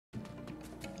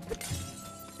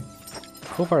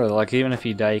Cool part of it, like even if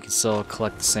you die, you can still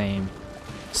collect the same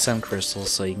sun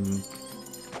crystals, so you can.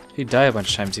 If you die a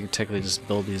bunch of times, you can technically just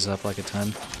build these up like a ton.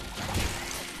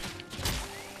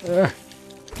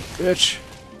 Bitch!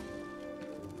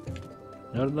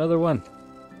 Not another one.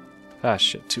 Ah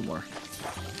shit, 2 more.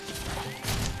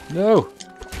 No!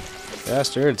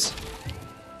 Bastards!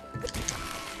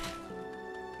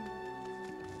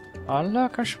 Oh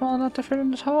look, I'm small enough to fit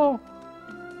in this hole!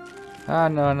 Ah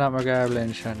no, not my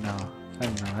goblin shot, no.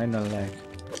 I know leg.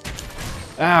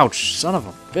 Ouch! Son of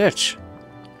a bitch!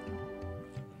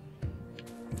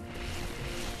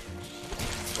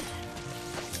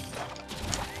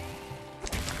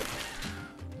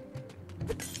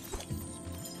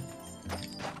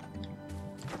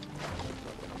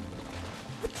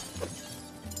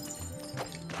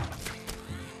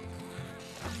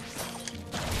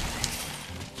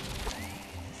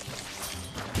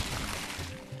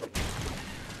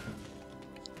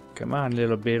 Come on,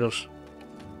 little beetles.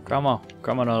 Come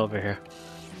on over here.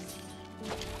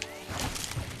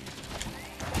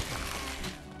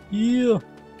 Yeah.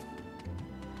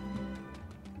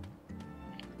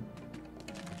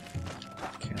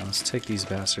 Okay, let's take these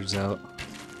bastards out.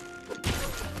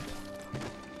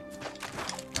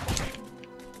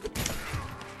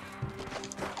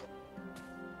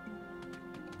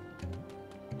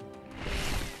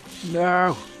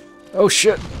 No. Oh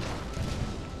shit.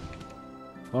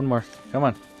 One more. Come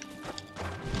on.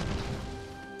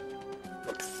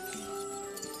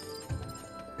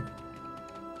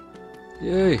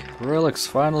 Yay! Relics,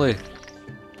 finally!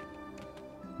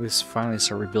 At least finally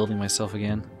start rebuilding myself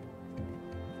again.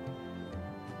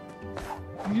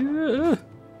 Yeah!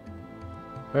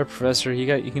 Alright, Professor,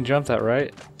 you can jump that,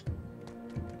 right?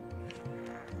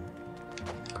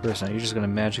 Of course, now you're just gonna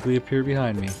magically appear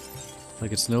behind me.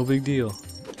 Like it's no big deal.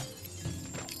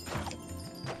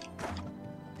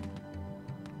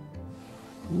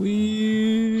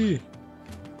 Whee!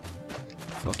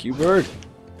 Fuck you, bird!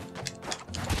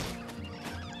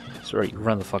 Sorry, you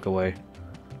run the fuck away.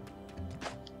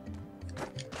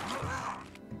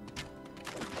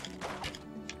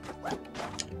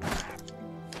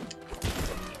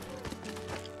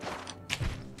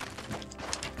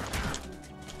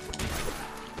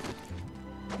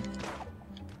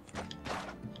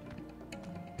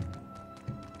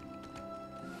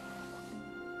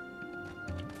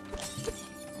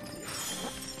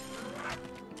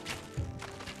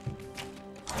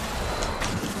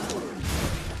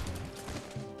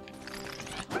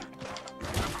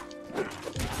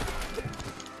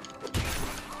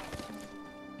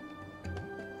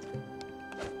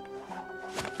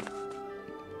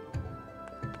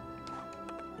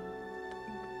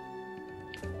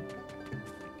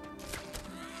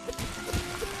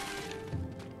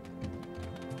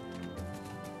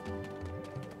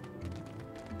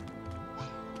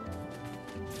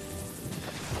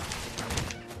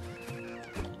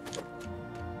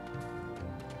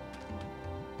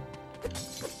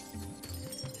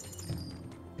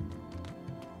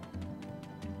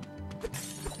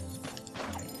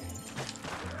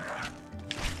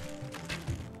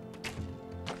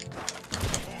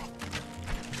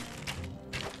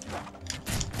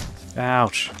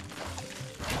 Ouch.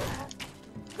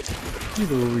 Get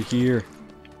over here.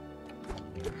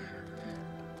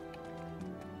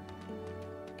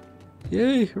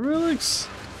 Yay, relics!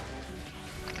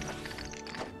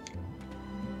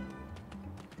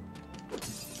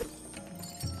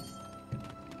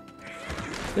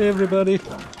 Hey everybody!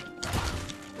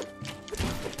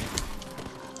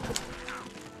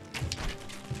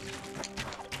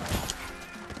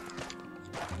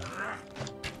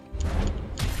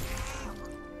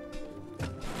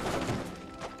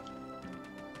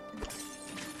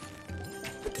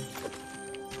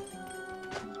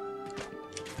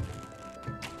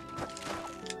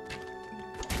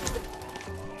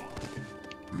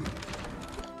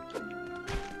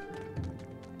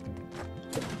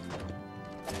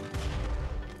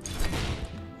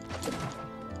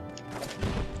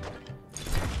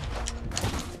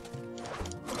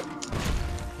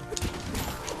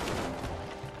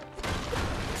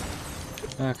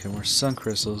 Okay, more sun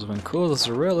crystals. When cool, those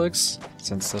are relics.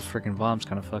 Since the freaking bombs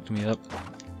kind of fucked me up.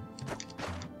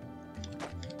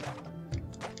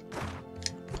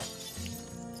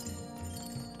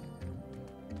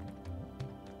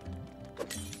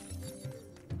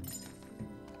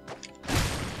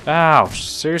 Ouch!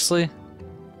 Seriously?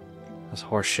 That's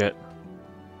horse shit.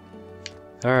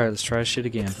 Alright, let's try shit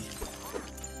again.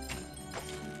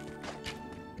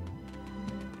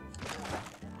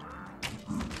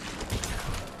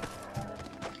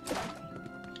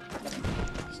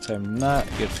 This time not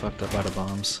get fucked up by the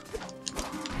bombs.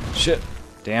 Shit.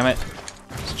 Damn it.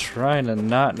 I was trying to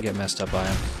not get messed up by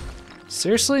him.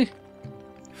 Seriously?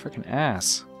 Freaking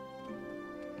ass.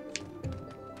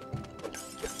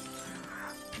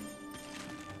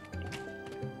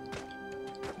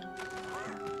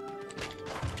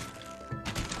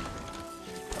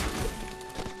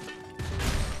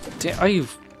 Damn, are you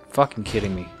fucking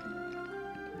kidding me?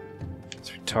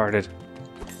 It's retarded.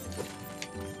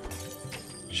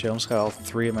 Shit, I almost got all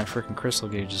 3 of my freaking crystal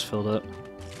gauges filled up.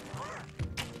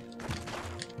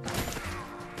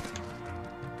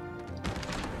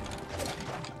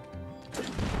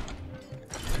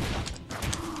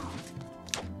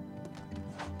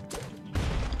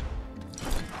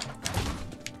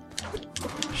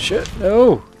 Shit,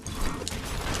 no!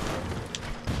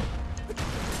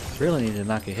 Really need to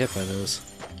not get hit by those.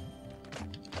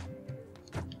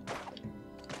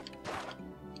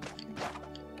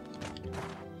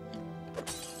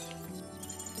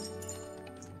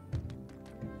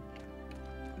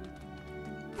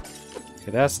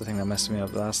 Okay, that's the thing that messed me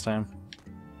up last time.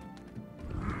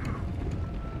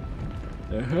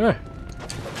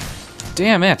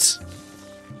 Damn it!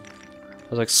 I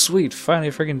was like, sweet, finally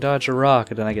freaking dodge a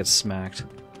rock, and then I get smacked.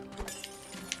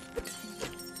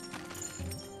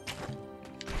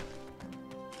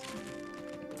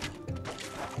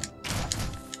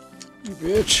 You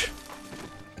bitch.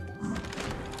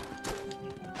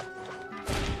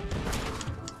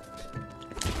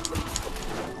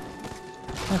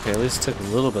 Okay, at least it took a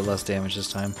little bit less damage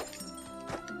this time.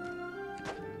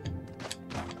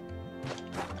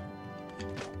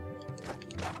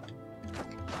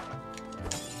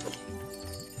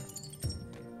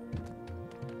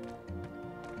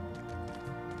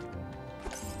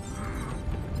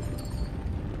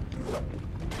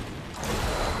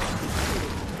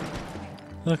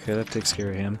 Okay, that takes care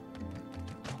of him.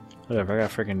 Whatever, I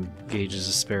got freaking gauges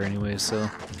to spare anyway, so.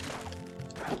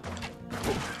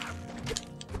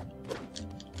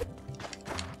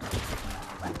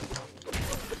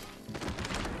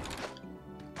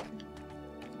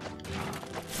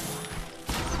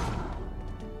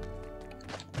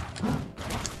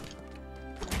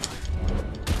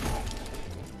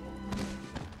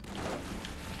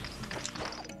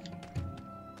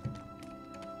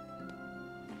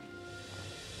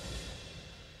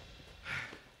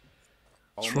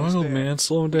 What's wrong, old man?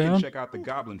 Slow him down. Check out the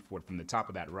Goblin Fort from the top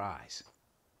of that rise.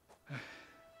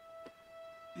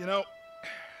 You know,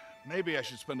 maybe I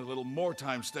should spend a little more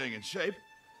time staying in shape.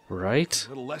 Right? A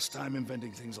little less time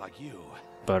inventing things like you.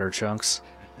 Butter chunks.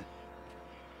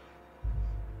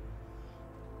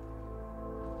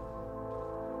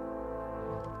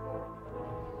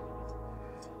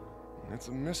 It's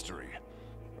a mystery.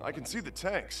 I can see the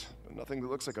tanks, but nothing that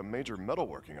looks like a major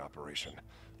metalworking operation.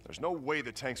 There's no way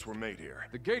the tanks were made here.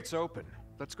 The gate's open.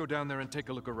 Let's go down there and take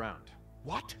a look around.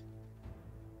 What?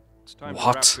 It's time to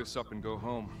wrap this up and go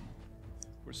home.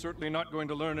 We're certainly not going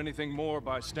to learn anything more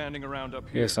by standing around up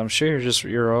here. Yes, I'm sure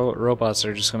your robots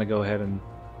are just gonna go ahead and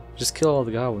just kill all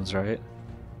the goblins, right?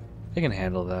 They can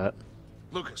handle that.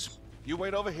 Lucas, you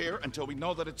wait over here until we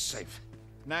know that it's safe.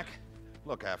 Knack,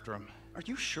 look after him. Are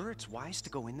you sure it's wise to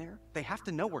go in there? They have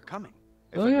to know we're coming.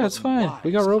 Oh yeah, it's fine. We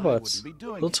got robots.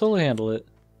 They'll totally handle it.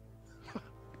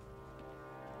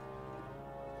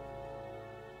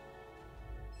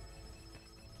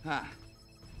 Huh.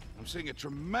 I'm seeing a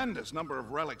tremendous number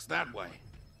of relics that way.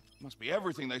 Must be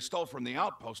everything they stole from the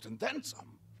outpost and then some.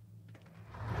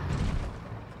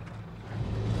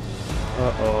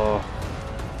 Uh-oh.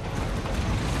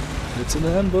 It's an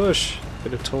ambush.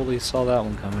 Could have totally saw that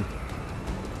one coming.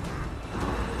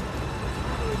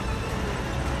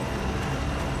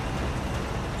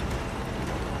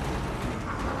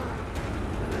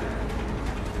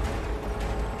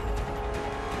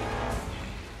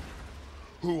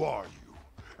 Who are you?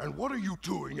 And what are you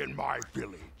doing in my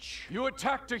village? You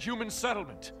attacked a human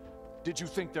settlement. Did you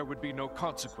think there would be no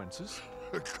consequences?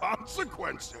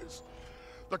 Consequences?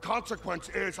 The consequence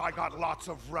is I got lots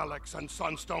of relics and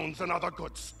sunstones and other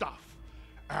good stuff.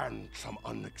 And some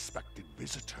unexpected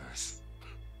visitors.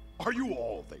 Are you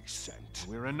all they sent?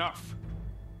 We're enough.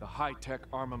 The high-tech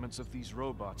armaments of these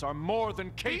robots are more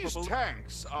than capable. These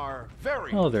tanks are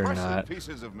very they're impressive not.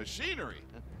 pieces of machinery.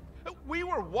 We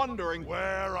were wondering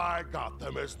Where I got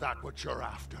them, is that what you're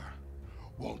after?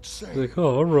 Won't say. Like,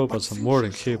 oh, our robots but are more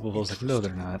since than you're so capable. I was like, no,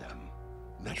 they're interested not. in them,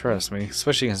 let Trust me me,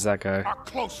 especially against that guy. a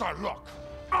closer look.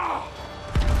 Ah!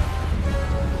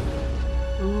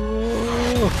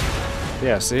 Ooh.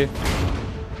 Yeah, see?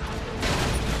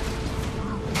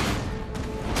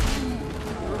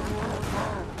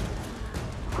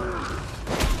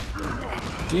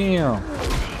 Damn.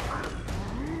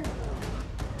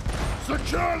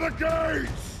 Secure the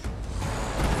gates!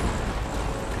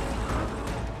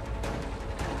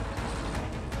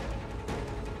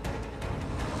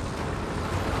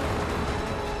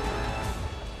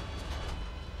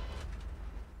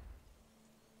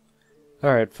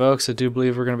 Alright folks, I do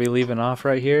believe we're going to be leaving off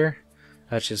right here.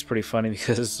 Actually, it's pretty funny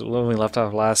because when we left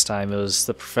off last time, it was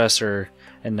the professor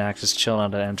and Knack just chilling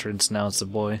at the entrance. Now it's the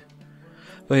boy.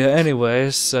 But yeah,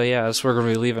 anyways, so yeah, that's where we're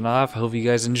going to be leaving off. I hope you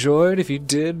guys enjoyed. If you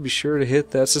did, be sure to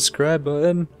hit that subscribe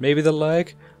button, maybe the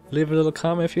like, leave a little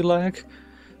comment if you like.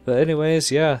 But anyways,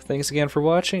 yeah, thanks again for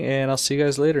watching, and I'll see you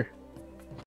guys later.